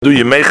Do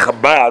Yemei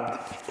Chabad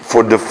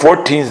for the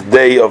 14th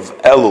day of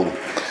Elul.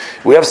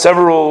 We have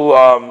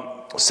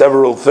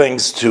several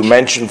things to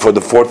mention for the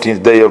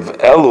 14th day of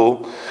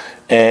Elul,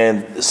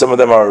 and some of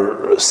them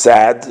are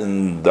sad,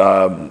 and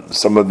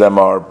some of them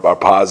are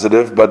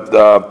positive. But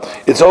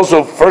it's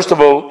also, first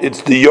of all,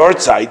 it's the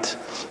Yortzeit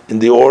in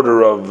the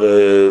order of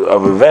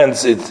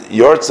events. It's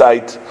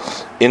Yortzeit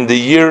in the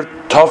year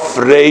Tov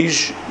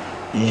Reish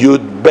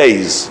Yud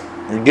Beis.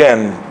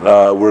 Again,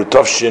 we're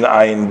Tov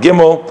Ayin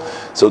Gimel.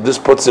 So this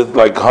puts it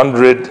like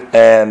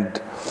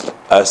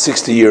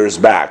 160 years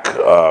back.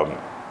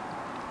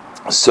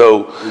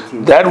 So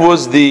that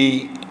was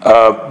the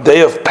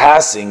day of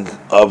passing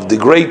of the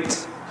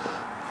great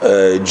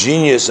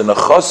genius and a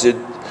chassid.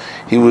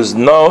 He was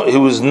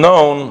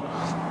known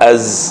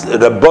as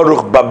Reb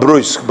Baruch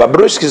Babruisk.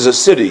 Babruisk is a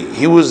city.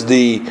 He was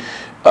the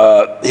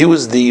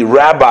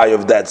rabbi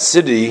of that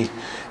city.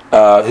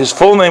 His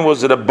full name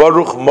was Reb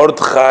Baruch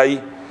Mordechai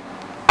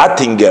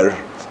Attinger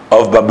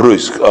of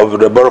Babruisk. Of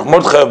the Baruch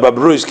Mordechai of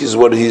Babruisk is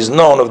what he's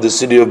known of the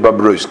city of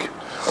Babruisk.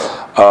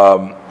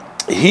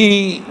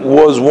 He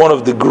was one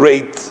of the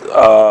great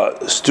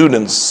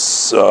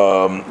students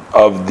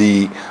of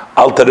the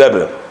Alter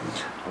Rebbe,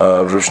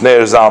 Rosh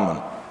Neir Zalman.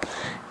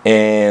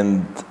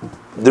 And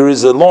there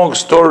is a long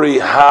story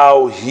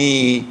how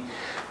he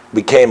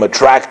became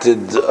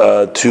attracted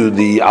to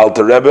the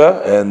Alter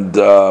Rebbe, and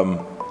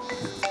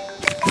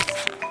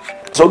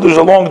so there's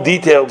a long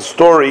detailed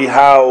story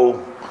how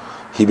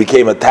he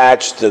became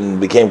attached and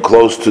became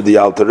close to the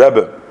Alter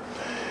Rebbe.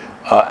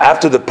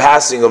 After the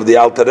passing of the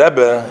Alter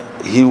Rebbe,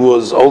 he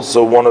was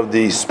also one of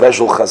the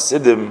special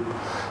Hasidim,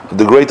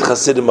 the great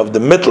Hasidim of the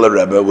Mittler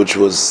Rebbe, which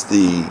was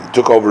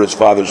took over his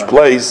father's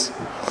place.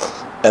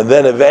 And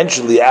then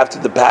eventually, after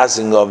the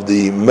passing of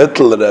the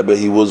Mittler Rebbe,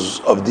 he was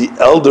of the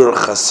elder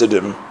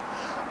Hasidim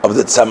of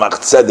the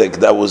Tzemach Tzedek.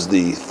 That was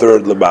the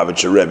third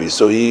Lubavitcher Rebbe.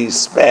 So he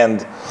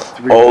spanned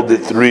all the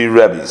three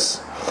Rebbes.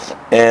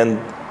 And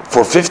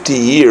for 50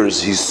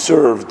 years, he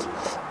served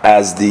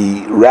as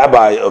the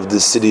rabbi of the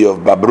city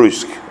of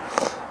Babruisk.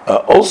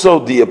 Also,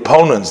 the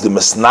opponents, the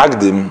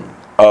Mesnagdim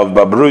of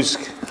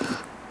Babruisk,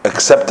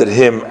 accepted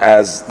him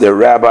as their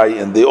rabbi,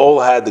 and they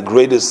all had the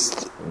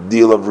greatest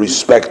deal of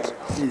respect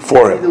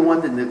for him. Is he the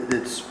one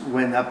that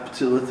went up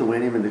to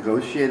Lithuania and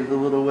negotiated a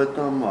little with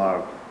them,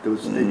 or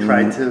they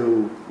tried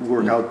to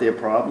work out their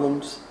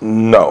problems?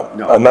 No.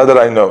 Not that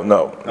I know.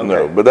 No.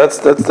 But that's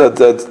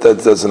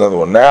another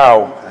one.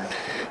 Now.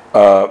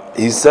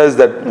 He says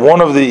that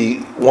one of the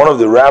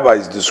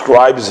rabbis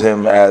describes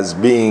him as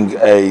being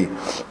a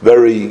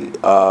very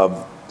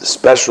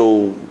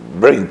special,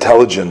 very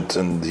intelligent,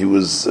 and he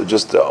was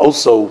just had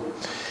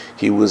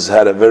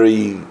a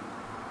very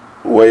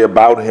way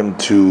about him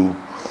to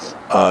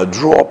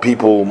draw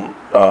people's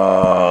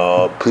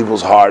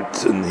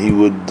heart, and he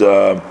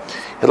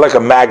had like a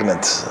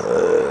magnet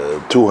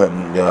to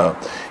him.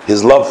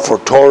 His love for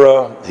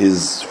Torah,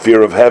 his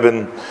fear of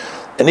heaven.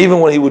 And even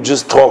when he would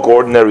just talk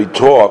ordinary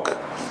talk,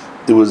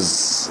 it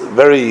was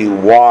very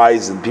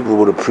wise, and people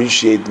would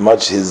appreciate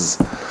much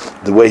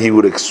the way he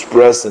would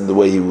express and the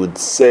way he would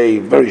say,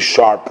 very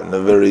sharp and a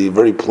very,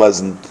 very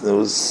pleasant. It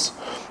was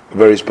a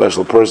very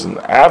special person.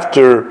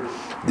 After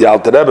the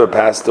Alter Rebbe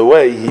passed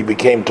away, he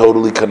became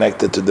totally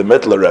connected to the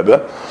Mittler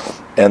Rebbe,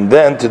 and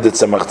then to the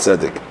Tzemach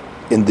Tzedek.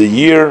 In the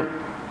year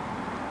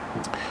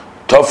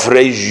Tov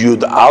Reish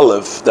Yud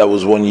Aleph, that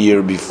was 1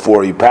 year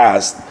before he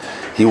passed,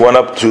 he went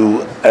up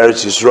to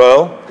Eretz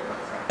Yisrael,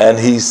 and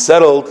he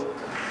settled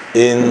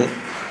in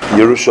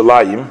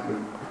Yerushalayim,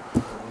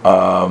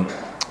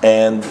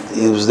 and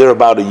he was there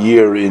about a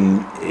year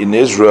in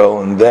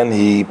Israel, and then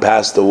he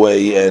passed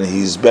away, and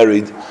he's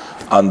buried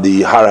on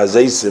the Har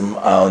HaZeisim,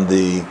 on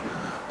the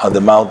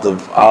Mount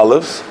of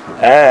Olives,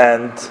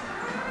 and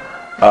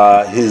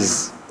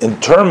his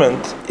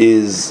interment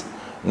is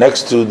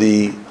next to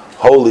the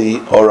holy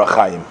Or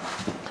HaChaim.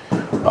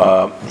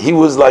 He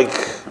was like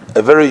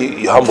a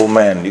very humble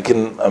man. You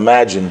can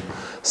imagine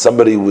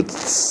somebody with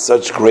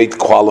such great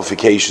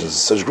qualifications,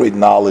 such great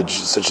knowledge,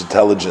 such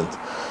intelligent,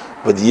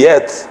 but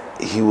yet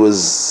he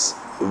was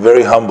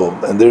very humble.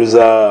 And there's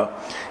a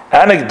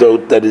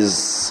anecdote that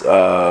is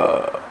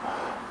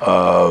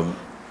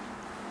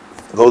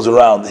goes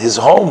around. His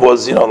home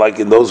was,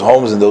 like in those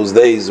homes in those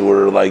days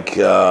were like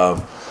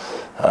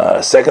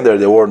secondary.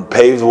 They weren't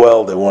paved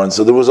well. They weren't.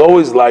 So there was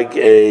always like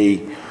a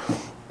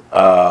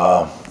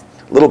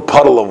little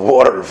puddle of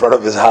water in front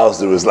of his house.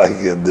 There was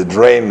like the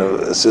drain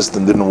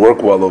system didn't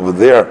work well over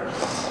there,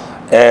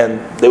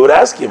 and they would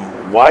ask him,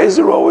 "Why is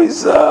there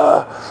always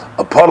a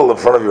puddle in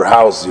front of your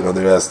house?"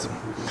 They asked him.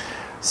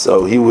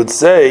 So he would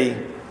say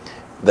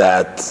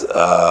that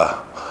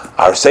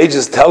our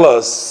sages tell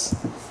us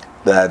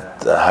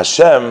that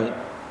Hashem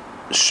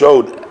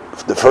showed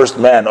the first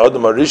man,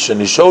 Adam HaRishon,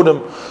 he showed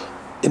him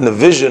in the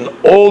vision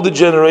all the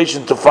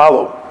generation to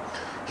follow.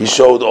 He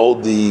showed all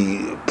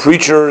the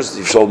preachers,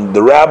 he showed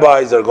the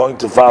rabbis that are going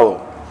to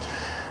follow,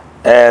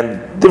 and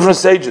different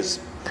sages.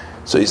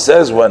 So he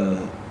says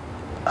when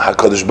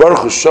HaKadosh Baruch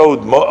Hu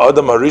showed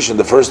Adam HaRishon,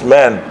 the first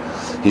man,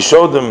 he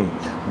showed him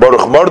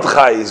Baruch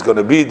Mordechai is going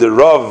to be the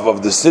Rav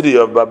of the city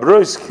of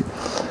Bobroisk.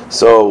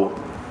 So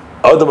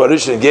Adam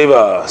HaRishon gave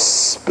a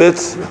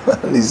spit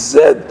and he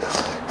said,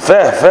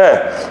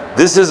 Feh,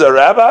 this is a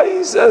rabbi?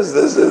 He says,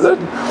 this is it.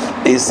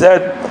 He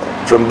said,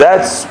 from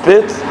that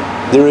spit,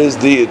 there is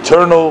the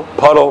eternal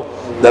puddle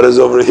that is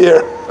over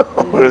here,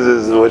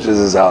 which is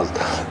his house.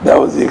 That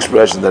was the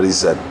expression that he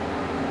said.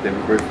 They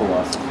were great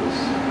philosophers.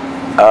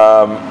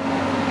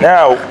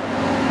 Now,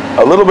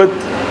 a little bit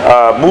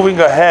moving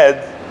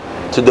ahead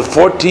to the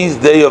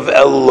 14th day of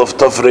Elul of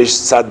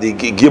Tafresh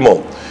Tzadik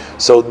Gimel.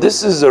 So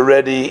this is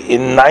already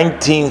in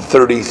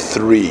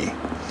 1933.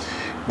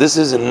 This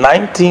is in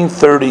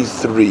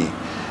 1933.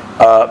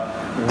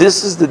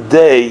 This is the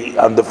day,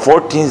 on the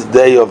 14th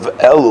day of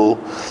Elul,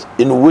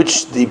 in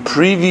which the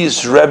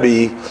previous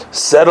Rebbe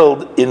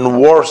settled in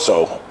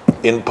Warsaw,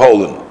 in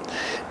Poland.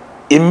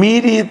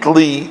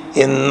 Immediately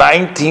in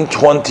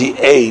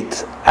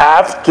 1928,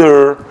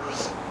 after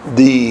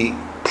the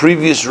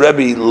previous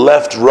Rebbe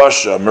left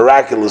Russia,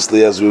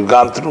 miraculously, as we've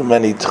gone through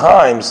many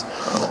times,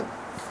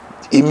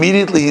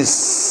 immediately he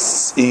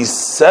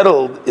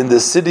settled in the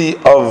city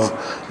of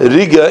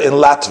Riga in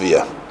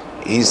Latvia.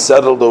 He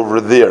settled over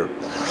there.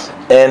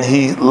 And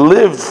he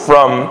lived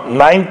from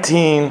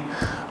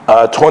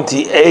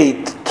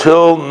 1928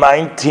 till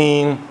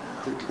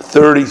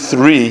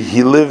 1933.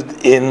 He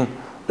lived in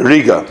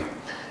Riga.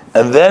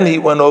 And then he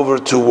went over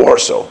to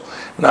Warsaw.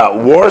 Now,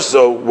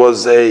 Warsaw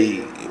was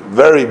a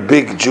very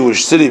big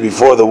Jewish city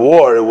before the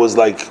war. It was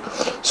like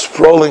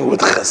sprawling with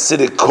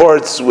Hasidic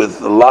courts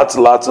with lots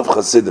of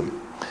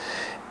Hasidim.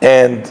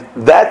 And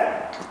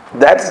that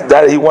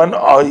he went.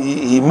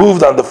 He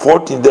moved on the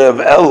 14th day of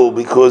Elul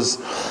because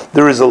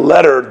there is a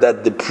letter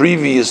that the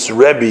previous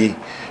Rebbe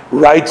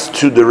writes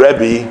to the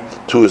Rebbe,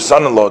 to his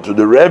son-in-law, to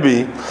the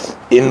Rebbe,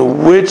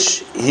 in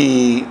which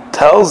he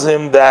tells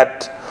him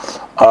that,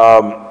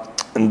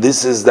 and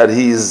this is that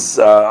he's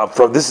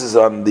this is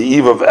on the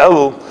eve of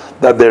Elul,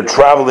 that they're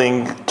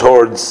traveling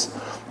towards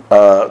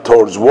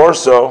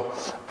Warsaw,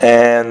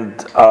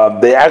 and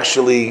they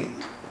actually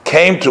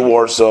came to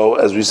Warsaw,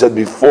 as we said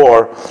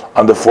before,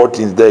 on the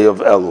 14th day of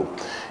Elul.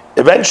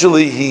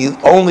 Eventually, he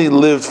only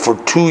lived for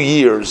 2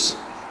 years.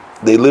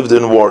 They lived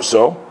in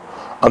Warsaw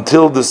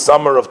until the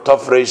summer of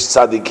Tafresh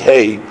Tzadik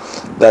Hey,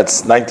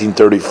 that's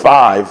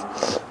 1935.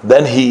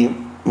 Then he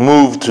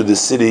moved to the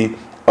city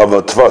of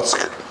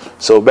Otvatsk.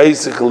 So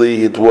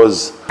basically, it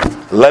was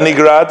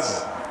Leningrad,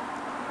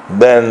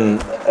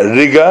 then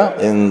Riga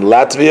in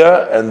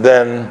Latvia, and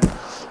then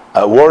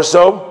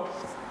Warsaw,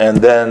 and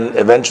then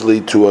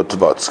eventually to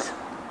Otvatsk.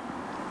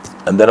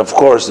 And then, of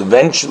course,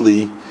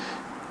 eventually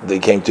they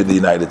came to the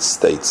United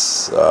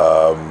States,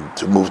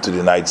 to move to the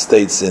United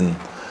States in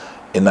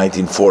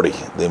 1940.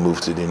 They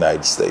moved to the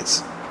United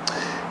States.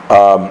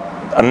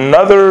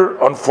 Another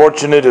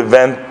unfortunate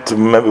event to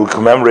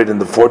commemorate in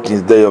the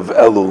 14th day of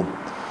Elul,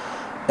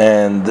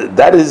 and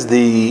that is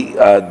the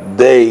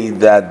day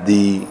that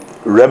the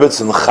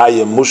Rebbetzin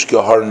Chaya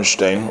Mushka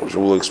Hardenstein, which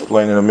we'll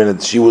explain in a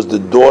minute, she was the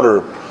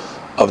daughter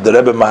of the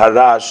Rebbe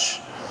Maharash.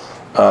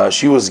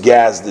 She was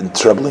gassed in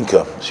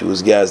Treblinka. She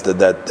was gassed at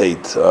that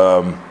date.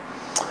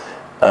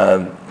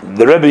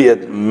 The Rebbe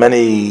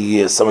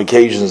at some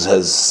occasions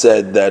has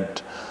said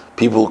that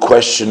people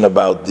question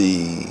about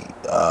the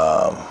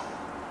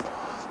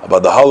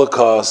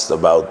Holocaust,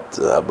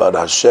 about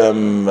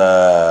Hashem,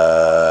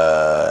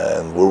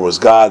 and where was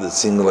God? It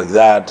seemed like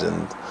that,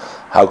 and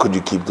how could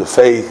you keep the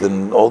faith,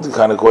 and all the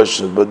kind of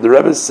questions. But the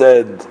Rebbe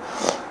said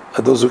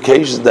at those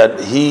occasions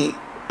that he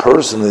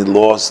personally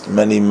lost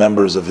many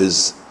members of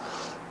his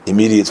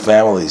immediate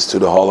families to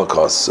the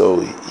Holocaust,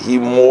 so he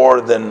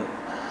more than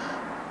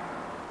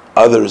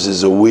others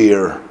is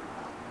aware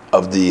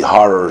of the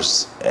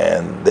horrors,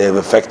 and they have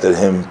affected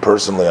him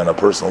personally on a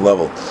personal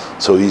level.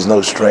 So he's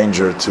no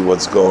stranger to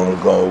what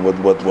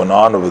went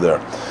on over there.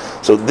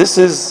 So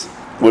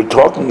we're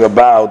talking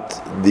about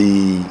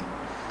the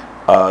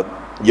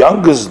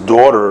youngest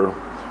daughter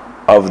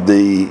of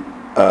the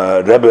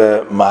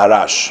Rebbe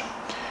Maharash.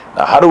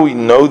 Now, how do we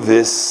know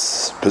this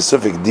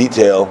specific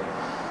detail,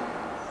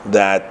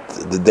 that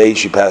the day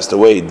she passed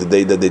away, the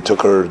day that they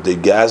took her, they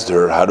gassed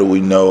her? How do we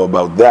know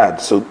about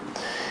that? So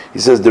he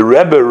says the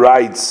Rebbe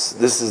writes.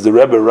 The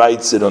Rebbe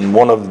writes it on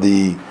one of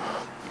the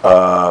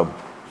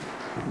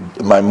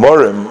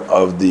Maimorim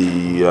of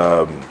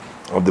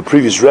the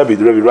previous Rebbe.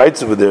 The Rebbe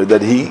writes over there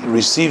that he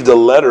received a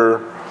letter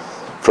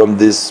from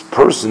this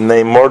person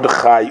named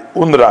Mordechai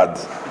Unrad.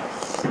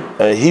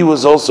 He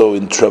was also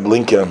in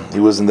Treblinka. He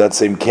was in that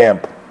same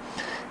camp,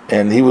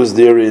 and he was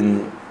there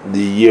in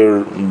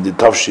the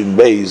Tafshin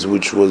Beis,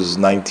 which was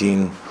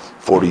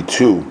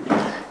 1942,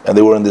 and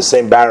they were in the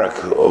same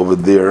barrack over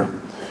there,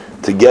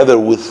 together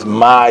with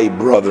my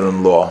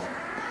brother-in-law,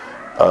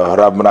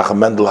 Rav Menachem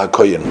Mendel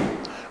HaKoyen,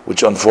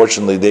 which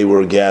unfortunately they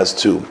were gassed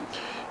too.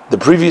 The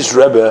previous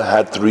Rebbe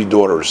had 3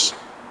 daughters.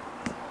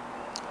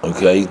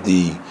 Okay,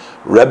 the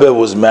Rebbe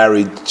was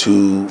married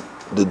to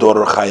the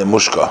daughter Chaya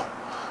Mushka.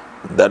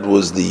 That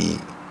was the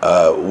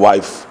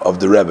wife of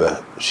the Rebbe.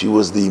 She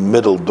was the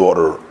middle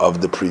daughter of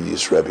the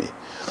previous Rebbe.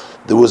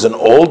 there was an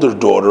older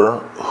daughter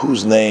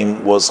whose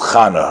name was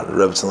Chana,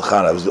 Rebbetzin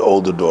Chana, was the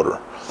older daughter.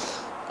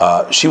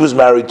 She was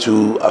married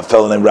to a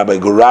fellow named Rabbi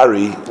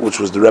Gurari, which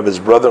was the Rebbe's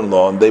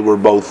brother-in-law, and they were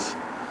both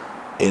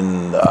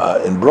in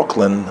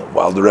Brooklyn.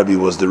 While the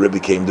Rebbe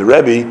became the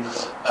Rebbe,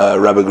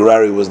 Rabbi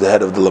Gurari was the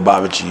head of the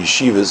Lubavitch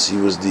yeshivas. He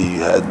was the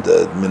head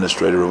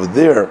administrator over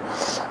there,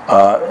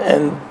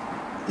 and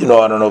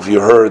I don't know if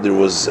you heard, there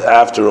was,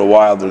 after a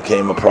while, there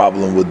came a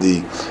problem with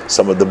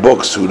some of the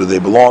books. Who do they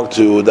belong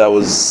to? That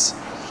was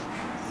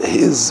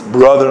his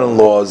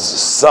brother-in-law's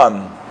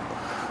son,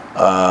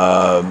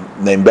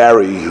 named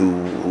Barry,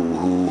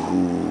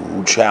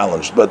 who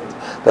challenged. But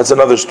that's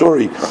another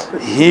story.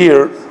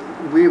 Here,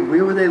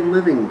 where were they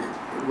living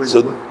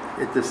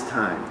at this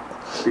time?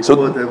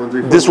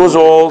 This was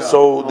all.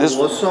 So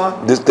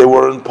they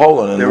were in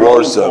Poland, in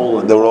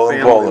Warsaw. They were all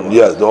in Poland.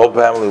 Yes, the whole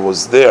family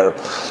was there.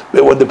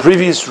 But when the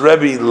previous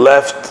Rebbe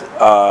left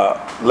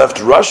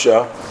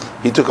Russia,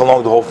 he took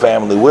along the whole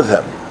family with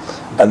him,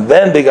 and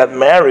then they got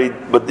married.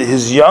 But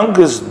his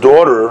youngest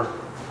daughter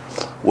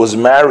was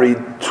married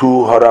to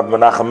Harav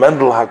Menachem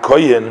Mendel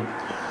HaKoyen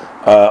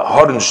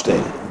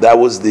Horenstein. That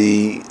was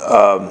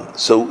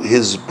so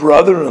his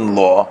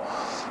brother-in-law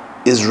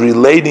is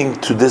relating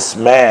to this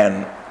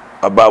man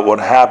about what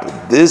happened.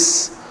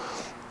 This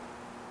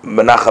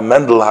Menachem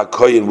Mendel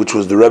HaKoyen, which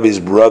was the Rebbe's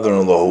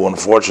brother-in-law, who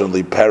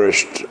unfortunately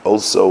perished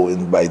also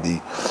by the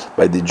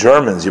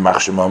Germans, Yimach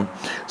Shemam.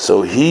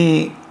 So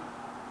he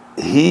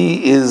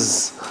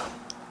is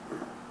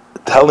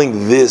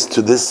telling this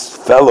to this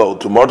fellow,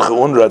 to Mordechai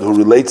Unrad, who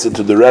relates it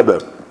to the Rebbe,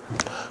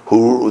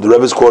 who the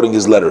Rebbe is quoting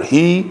his letter.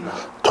 He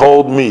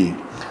told me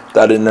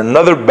that in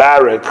another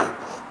barrack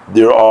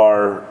there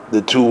are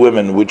the two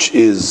women, which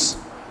is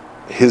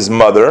his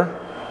mother.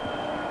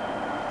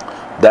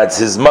 That's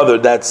his mother.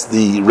 That's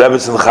the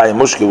Rebbetzin Chaim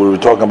Mushke, we were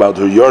talking about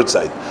her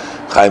yahrzeit,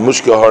 Chaim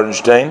Mushke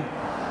Horenstein,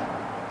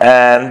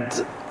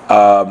 and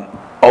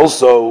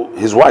also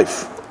his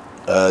wife,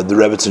 the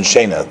Rebbetzin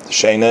Shena.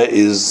 Shena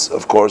is,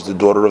 of course, the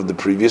daughter of the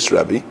previous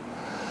Rebbe,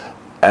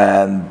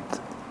 and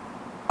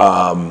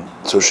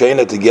so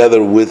Shena,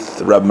 together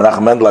with Rabbi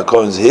Menachem Mendel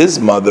HaKoyen's his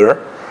mother,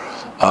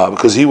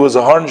 because he was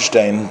a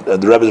Horenstein,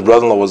 the Rebbe's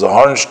brother-in-law was a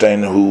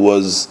Horenstein, who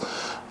was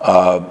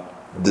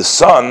the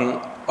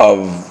son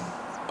of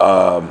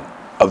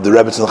the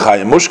Rebbetzin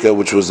Chaim Mushke,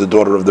 which was the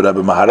daughter of the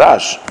Rebbe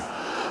Maharash.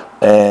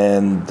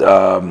 And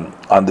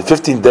on the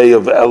 15th day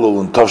of Elul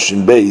in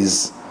Tovshin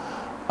Beis,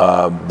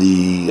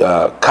 the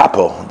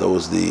Kapo, that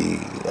was the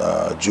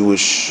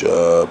Jewish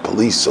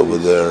police over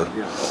there,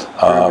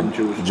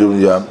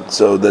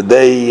 so that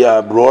they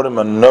brought him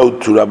a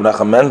note to Rabbi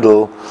Menachem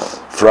Mendel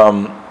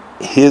from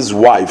his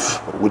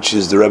wife, which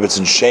is the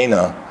Rebbetzin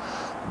Shena,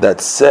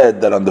 that said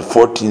that on the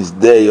 14th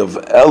day of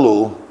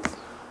Elul,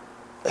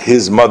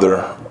 his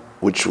mother,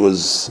 which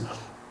was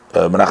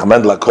Menachem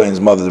Mendel HaKoyen's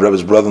mother, the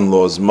Rebbe's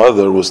brother-in-law's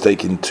mother, was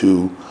taken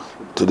to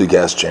the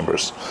gas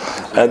chambers.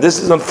 And this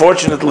is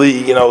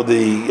unfortunately,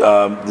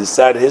 the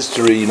sad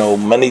history.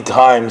 Many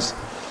times,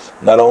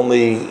 not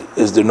only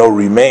is there no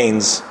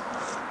remains,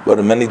 but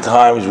many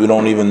times we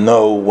don't even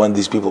know when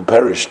these people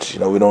perished.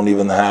 We don't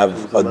even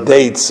have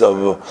dates.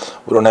 We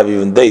don't have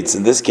even dates.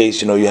 In this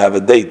case, you have a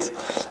date,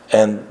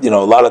 and a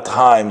lot of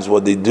times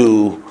what they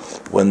do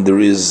when there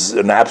is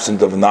an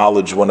absence of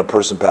knowledge when a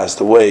person passed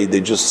away,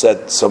 they just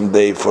set some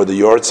day for the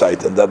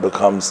yahrzeit, and that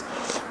becomes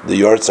the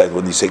yahrzeit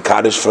when you say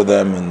Kaddish for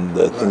them and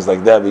things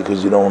like that,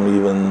 because you don't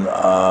even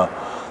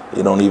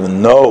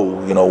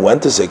know when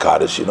to say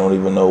Kaddish. You don't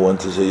even know when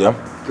to say The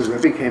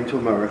Rebbe came to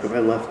America,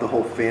 but left the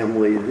whole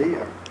family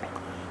there.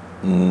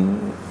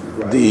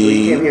 Right.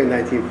 He came here in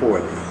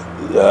 1940.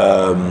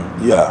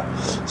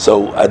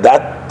 So at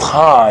that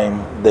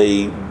time,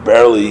 they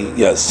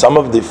barely. Some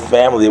of the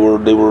family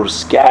they were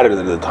scattered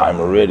at the time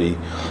already,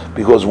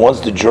 because once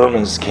the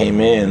Germans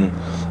came in,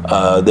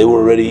 they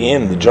were already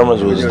in. The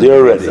Germans was there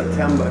already.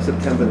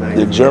 September 19.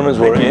 The Germans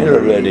were in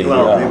already.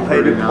 They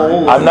played in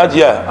Poland. I'm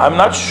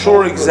not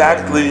sure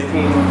exactly.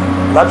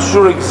 Not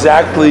sure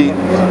exactly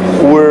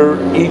where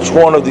each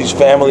one of these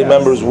family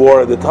members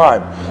were at the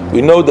time.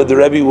 We know that the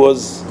Rebbe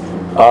was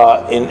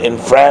in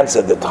France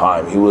at the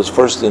time. He was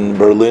first in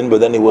Berlin, but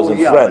then he was in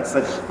France.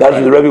 That's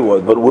where the Rebbe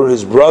was. But where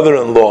his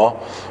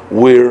brother-in-law,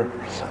 where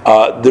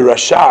the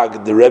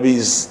Rashag, the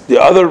Rebbe's, the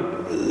other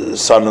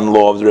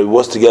son-in-law of the Rebbe,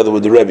 was together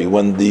with the Rebbe.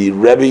 When the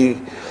Rebbe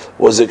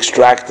was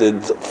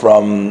extracted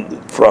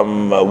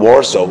from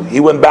Warsaw, he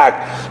went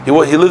back. He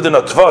lived in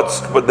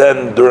Otwotsk, but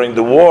then during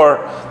the war,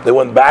 they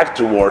went back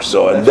to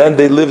Warsaw, and then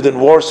they lived in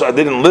Warsaw.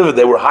 They didn't live it;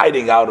 they were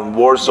hiding out in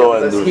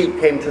Warsaw. He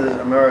came to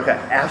America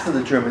after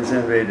the Germans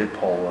invaded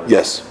Poland.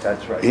 Yes,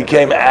 that's right. He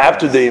came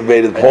after they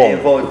invaded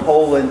Poland. They invaded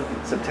Poland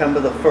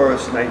September the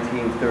 1st,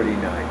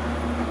 1939.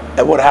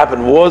 And what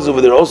happened was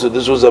over there also,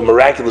 this was a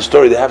miraculous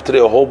story. They have today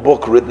a whole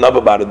book written up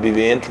about it. It'd be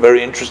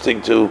very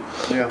interesting to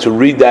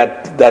read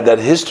that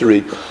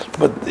history.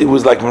 But it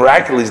was like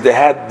miraculous. They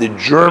had the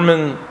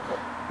German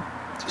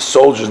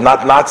soldiers,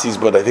 not Nazis,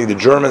 but I think the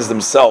Germans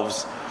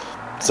themselves,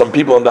 some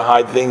people in the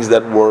high things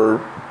that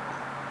were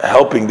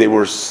helping, they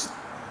were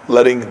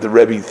letting the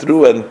Rebbe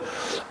through, and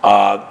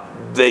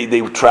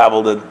they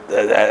traveled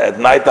at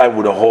nighttime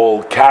with a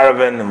whole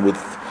caravan and with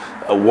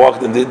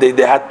walked, and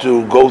they had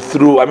to go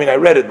through. I mean, I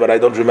read it, but I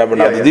don't remember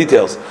now the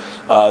details.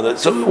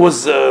 So it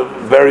was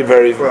very,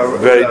 very,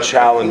 very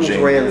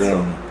challenging.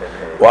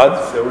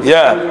 What?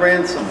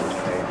 Ransom.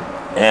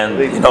 And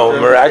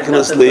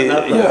miraculously,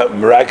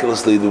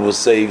 miraculously, they was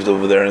saved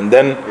over there. And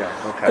then,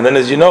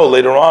 as you know,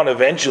 later on,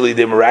 eventually,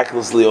 they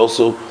miraculously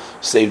also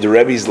saved the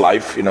Rebbe's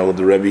life.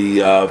 The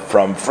Rebbe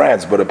from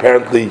France. But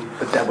apparently,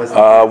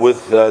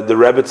 with the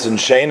Rebbets and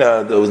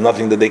Shana, there was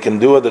nothing that they can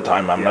do at the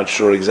time. I'm not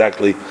sure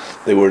exactly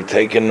they were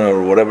taken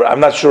or whatever. I'm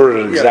not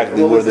sure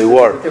exactly where they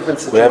were.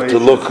 We have to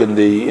look in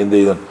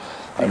the.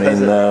 I mean,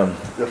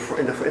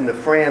 in the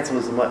France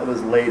was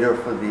later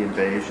for the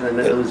invasion, and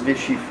then it was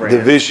Vichy France.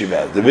 The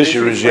Vichy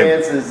regime.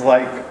 France is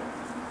like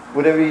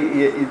whatever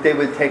they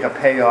would take a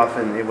payoff,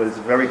 and it was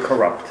very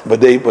corrupt.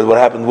 But what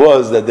happened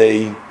was that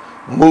they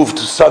moved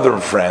to southern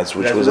France,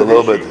 which was a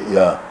little bit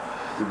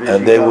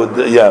and they would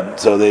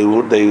so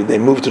they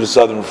moved to the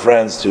southern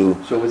France to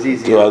so it was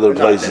easier, to other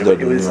places. It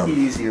was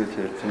easier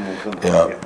to move them.